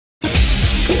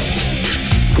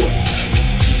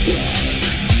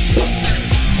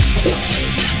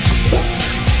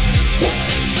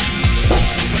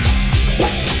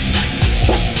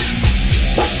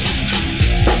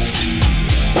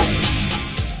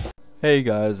Hey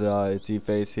guys, it's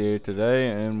E-Face here today,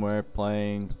 and we're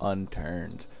playing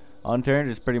Unturned. Unturned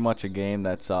is pretty much a game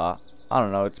that's, I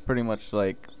don't know, it's pretty much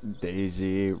like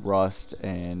Daisy, Rust,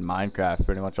 and Minecraft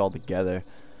pretty much all together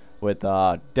with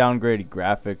downgraded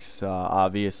graphics,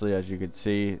 obviously, as you can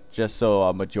see, just so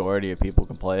a majority of people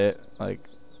can play it. Like,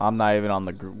 I'm not even on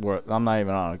I'm not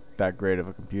even on that great of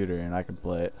a computer, and I can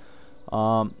play it.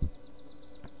 Um,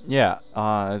 yeah,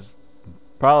 as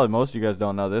probably most of you guys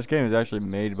don't know, this game is actually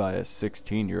made by a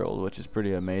 16-year-old, which is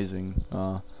pretty amazing.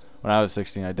 When I was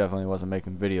 16, I definitely wasn't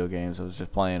making video games. I was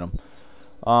just playing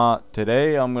them.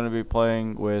 Today, I'm going to be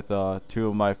playing with two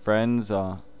of my friends,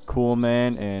 Cool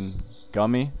Man and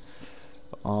Gummy.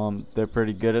 They're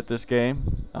pretty good at this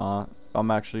game.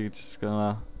 I'm actually just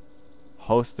going to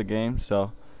host the game,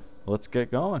 so let's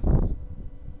get going.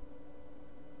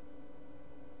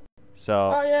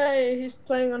 So, Oh yeah, he's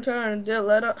playing on turn. The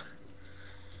letter.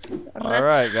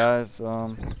 alright guys,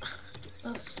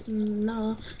 That's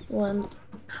no one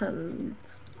hand.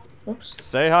 Oops.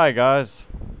 say hi guys.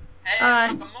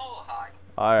 Hi.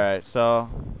 Alright, so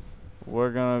we're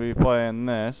gonna be playing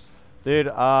this. Dude,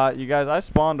 you guys, I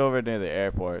spawned over near the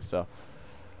airport, so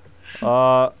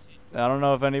I don't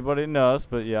know if anybody knows,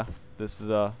 but yeah, this is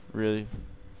a really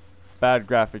bad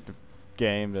graphic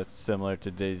game that's similar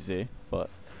to DayZ, but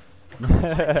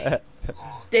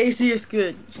Daisy is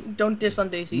good. Don't diss on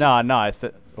Daisy. no, I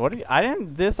said I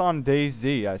didn't diss on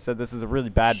DayZ. I said this is a really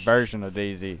bad version of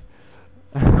DayZ.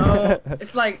 Oh,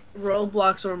 it's like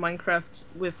Roblox or Minecraft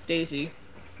with Daisy.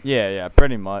 Yeah,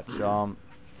 pretty much. Oh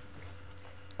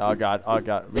god,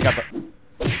 we got the.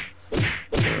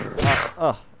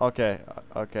 Okay,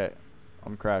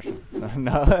 I'm crashing.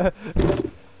 No,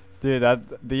 dude,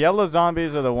 the yellow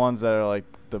zombies are the ones that are like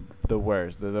the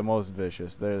worst. They're the most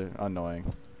vicious. They're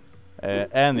annoying.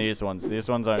 And these ones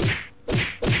aren't.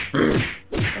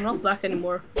 I'm not black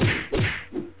anymore.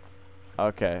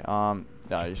 Okay.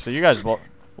 Yeah, so you guys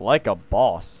like a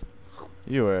boss.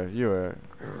 You were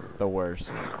the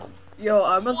worst. Yo,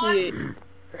 I'm at the.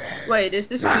 Wait, is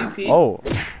this PP? Oh.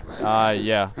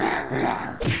 Yeah.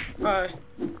 Alright.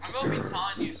 I'm gonna be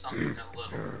telling you something in a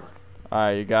little bit.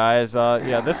 Alright, you guys.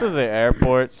 Yeah, this is the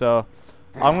airport, so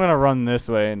I'm gonna run this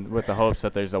way with the hopes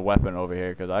that there's a weapon over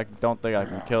here, because I don't think I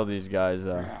can kill these guys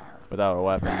without a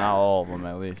weapon. Not all of them,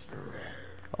 at least.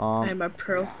 I'm a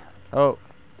pro. Oh.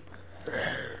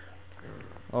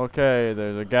 Okay,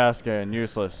 there's a gas can.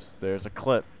 Useless. There's a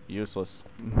clip. Useless.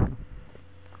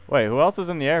 Wait, who else is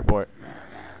in the airport?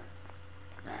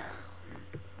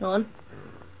 No one.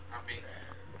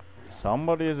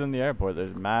 Somebody is in the airport.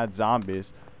 There's mad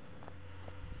zombies.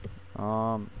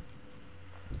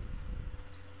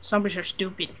 Zombies are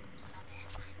stupid.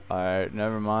 Alright,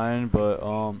 never mind, but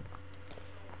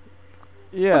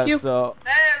yeah, so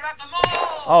Hey, I'm at the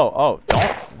mall! oh,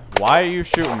 don't. Why are you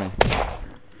shooting me? That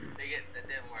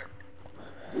didn't work.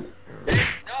 Hey,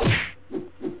 no!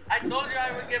 I told you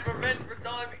I would get revenge for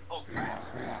telling me. Oh crap.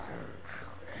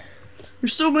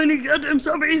 There's so many goddamn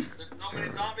zombies. There's so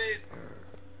many zombies.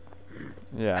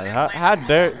 Yeah, how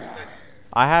dare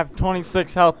I have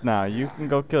 26 health now. You can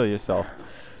go kill yourself.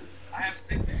 I have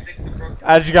 66 in broken.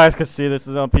 As you guys can see, this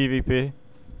is on PvP.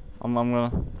 I'm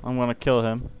gonna kill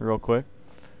him real quick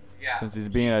Yeah. since he's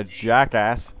being a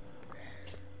jackass.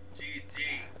 GG.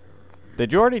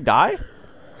 Did you already die?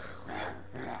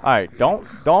 Alright,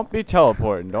 don't be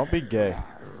teleporting. Don't be gay.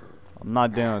 I'm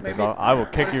not dealing with this. I will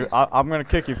kick you. I'm gonna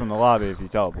kick you from the lobby if you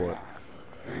teleport.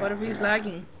 What if he's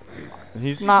lagging?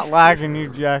 He's not lagging, you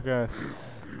jackass.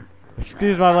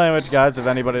 Excuse my language, guys, if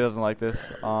anybody doesn't like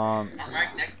this. I'm right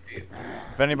next to you.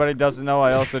 If anybody doesn't know,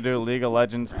 I also do League of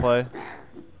Legends play.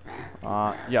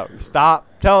 Yo, stop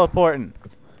teleporting.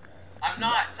 I'm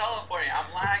not teleporting.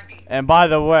 I'm lagging. And by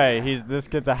the way, this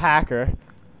kid's a hacker.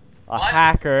 What?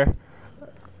 Hacker.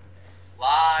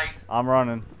 Lies. I'm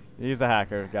running. He's a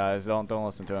hacker, guys. Don't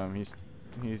listen to him.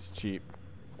 He's cheap.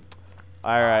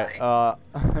 All right.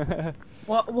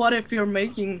 What if you're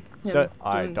making him?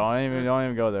 Alright, don't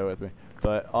even go there with me.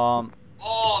 But Oh,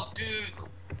 dude.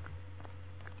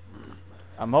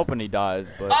 I'm hoping he dies.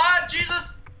 But Ah,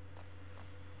 Jesus.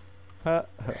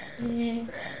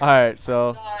 alright,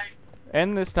 so Die.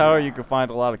 in this tower you can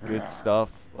find a lot of good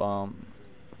stuff.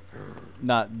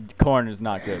 Not corn is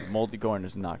not good. Multi-corn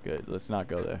is not good. Let's not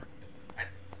go there.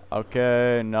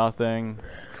 Okay, nothing.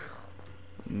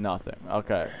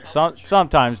 Okay.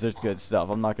 Sometimes there's good stuff.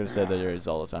 I'm not gonna say that there is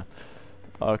all the time.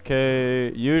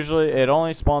 Okay. Usually it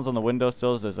only spawns on the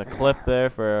windowsills. There's a clip there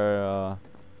for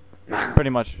pretty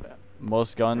much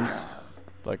most guns,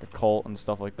 like a Colt and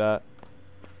stuff like that.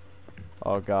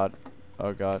 Oh god.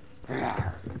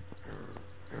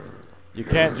 You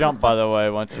can't jump, by the way,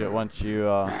 once you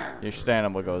your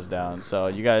stamina goes down. So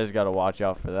you guys gotta watch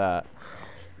out for that.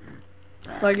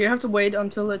 Like you have to wait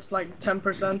until it's like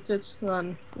 10%,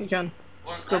 then you can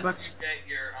Or go unless back. you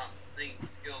get your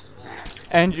skills fully upgraded.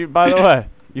 And you, by the way,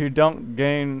 you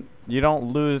don't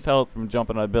lose health from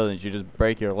jumping on buildings. You just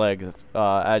break your legs,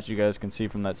 as you guys can see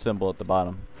from that symbol at the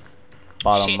bottom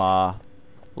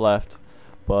left.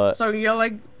 But So you're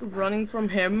like running from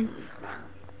him.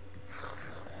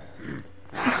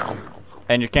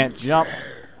 and you can't jump.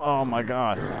 Oh my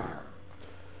god.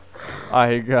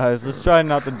 Alright, guys, let's try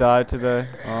not to die today.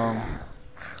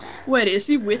 Wait, is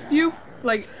he with you?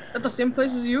 Like at the same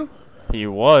place as you? He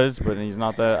was, but he's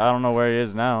not there. I don't know where he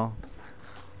is now.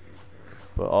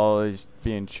 But he's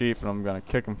being cheap, and I'm gonna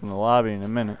kick him from the lobby in a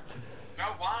minute. No,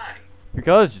 why?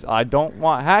 Because I don't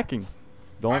want hacking.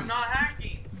 I'm not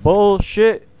hacking.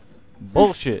 Bullshit.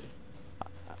 Bullshit.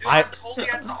 Dude, I'm totally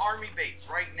at the army base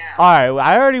right now. Alright,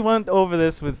 I already went over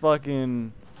this with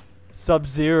fucking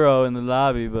Sub-Zero in the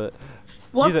lobby, but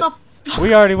What the fuck?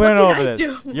 we already went What over did I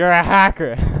this. do? You're a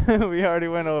hacker. We already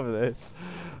went over this.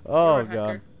 Oh You're a god.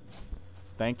 hacker.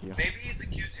 Thank you. Maybe he's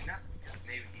accusing us because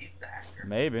maybe he's the hacker.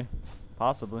 Maybe.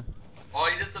 Possibly. Oh,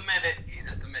 he just admitted.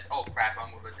 Oh crap,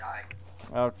 I'm gonna die.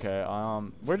 Okay,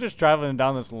 we're just traveling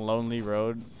down this lonely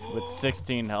road with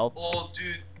 16 health. Oh,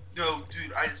 dude. No,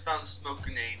 dude, I just found a smoke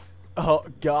grenade. Oh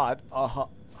god.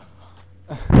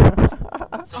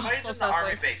 Somebody's so in the sad, army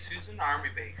like- base. Who's in the army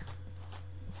base?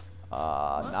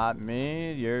 Not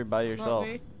me. You're by yourself.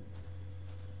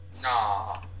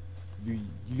 Not me. Nah.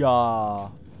 Yeah.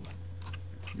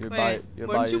 You're Wait, by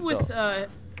weren't you yourself.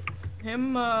 with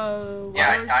him? Yeah,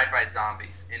 I died by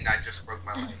zombies, and I just broke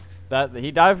my legs.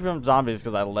 He died from zombies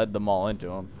because I led them all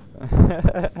into him.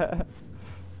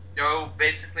 Yo,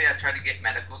 basically, I tried to get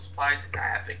medical supplies, and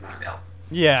I epically failed.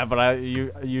 Yeah, but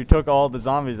you took all the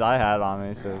zombies I had on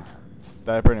me, so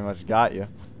that pretty much got you.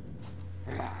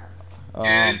 Dude,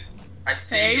 I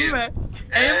see Hey you. man.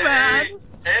 Hey man. Hey,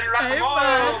 Hey,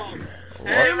 Rackamole! man.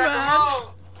 Hey, Hey,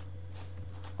 Rackamole!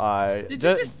 Alright, Did you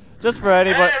just? just for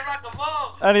anybody Hey,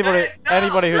 Rackamole! anybody Hey, no!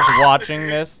 anybody who's watching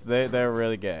this, they're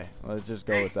really gay. Let's just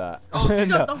go with that. Oh, dude,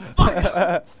 Shut the fuck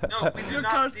up. No, we do Your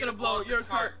not car's need gonna to blow, up your this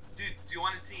car- Dude, do you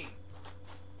want a team?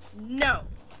 No.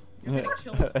 You're gonna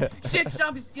kill me. Shit,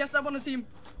 zombies. Yes, I want a team.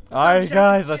 Alright, Zombies,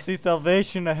 guys, I shit. see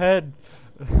salvation ahead.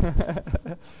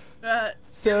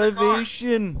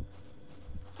 Salvation.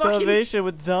 Fucking- Salvation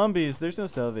with zombies. There's no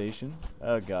salvation.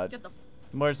 Oh god. Get the.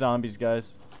 More zombies,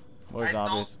 guys. More I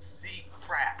zombies. don't see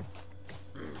crap.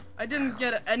 I didn't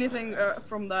get anything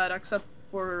from that except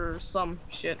for some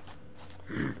shit.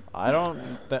 I don't,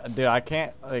 dude. I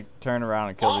can't like turn around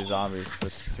and kill Oh, these zombies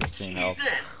with 16 health.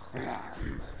 Jesus!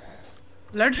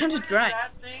 Learn how What to is drive.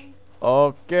 that thing?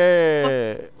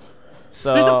 Okay.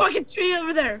 So. There's a fucking tree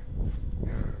over there.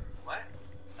 What?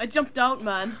 I jumped out,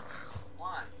 man.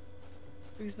 Why?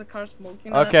 Because the car's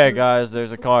smoking. Okay, guys.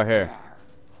 There's a car here.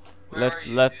 Where are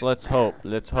you, Let's dude? hope.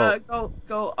 Let's hope.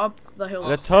 Go up the hill.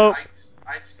 Let's dude, hope.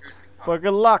 I screwed the For car.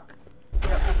 good luck.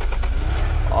 Yep.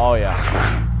 Oh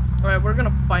yeah. Alright, we're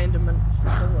gonna find him and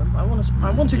kill him. I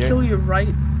want to You're- kill you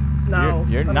right now.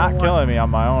 You're I don't not want- killing me on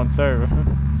my own server.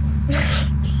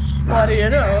 What do you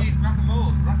know? Hey,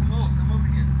 Rackamole, come over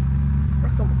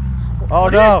here. Oh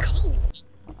What no. do you call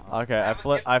it? Okay, I have a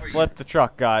gift I for you. flipped the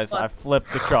truck, guys. I What?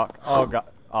 flipped the truck. Oh god.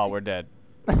 Oh, we're dead.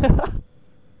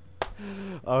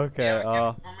 Okay. Yeah, get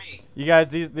it for me. You guys,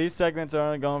 these segments are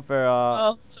only going for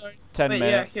Oh, sorry. 10 Wait,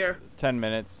 minutes. yeah, here. 10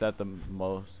 minutes at the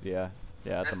most. Yeah.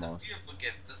 Yeah, at That's the a most. beautiful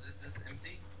gift. This is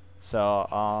empty.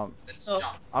 So, Let's Oh.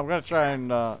 jump. I'm gonna try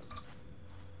and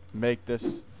make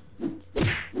this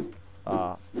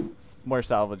more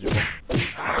salvageable.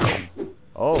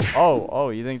 Oh,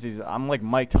 he thinks I'm like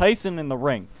Mike Tyson in the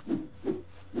ring.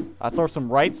 I throw some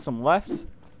rights, some lefts.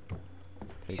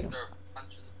 Take Either him.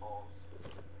 punch in the balls.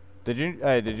 Did you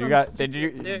I'm guys sick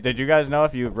of it. did you guys know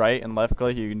if you right and left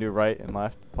click you can do right and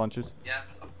left punches?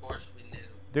 Yes, of course we knew.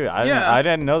 Dude, Yeah. I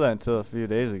didn't know that until a few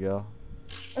days ago.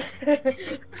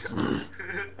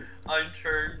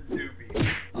 Unturned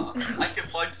newbie. I can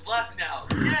punch left now.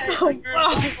 Yay! Oh, Like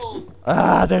God. muscles.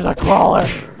 Ah, there's a crawler.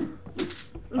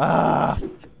 Ah.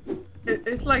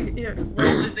 It's like, yeah, The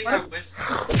only thing I wish.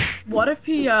 what if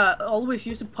he always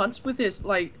used to punch with his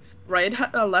like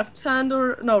left hand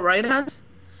or no right hand,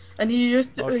 and he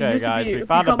used to Okay, guys, we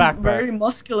found a become backpack. very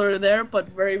muscular there, but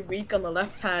very weak on the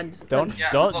left hand. Don't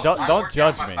Yeah, don't look, don't I'm don't working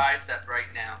judge on my me. bicep right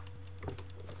now.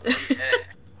 Yeah.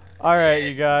 All right,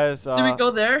 you guys. Should we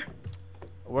go there?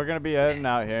 We're gonna be heading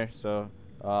out here, so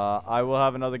I will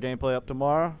have another gameplay up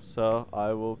tomorrow. So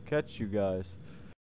I will catch you guys.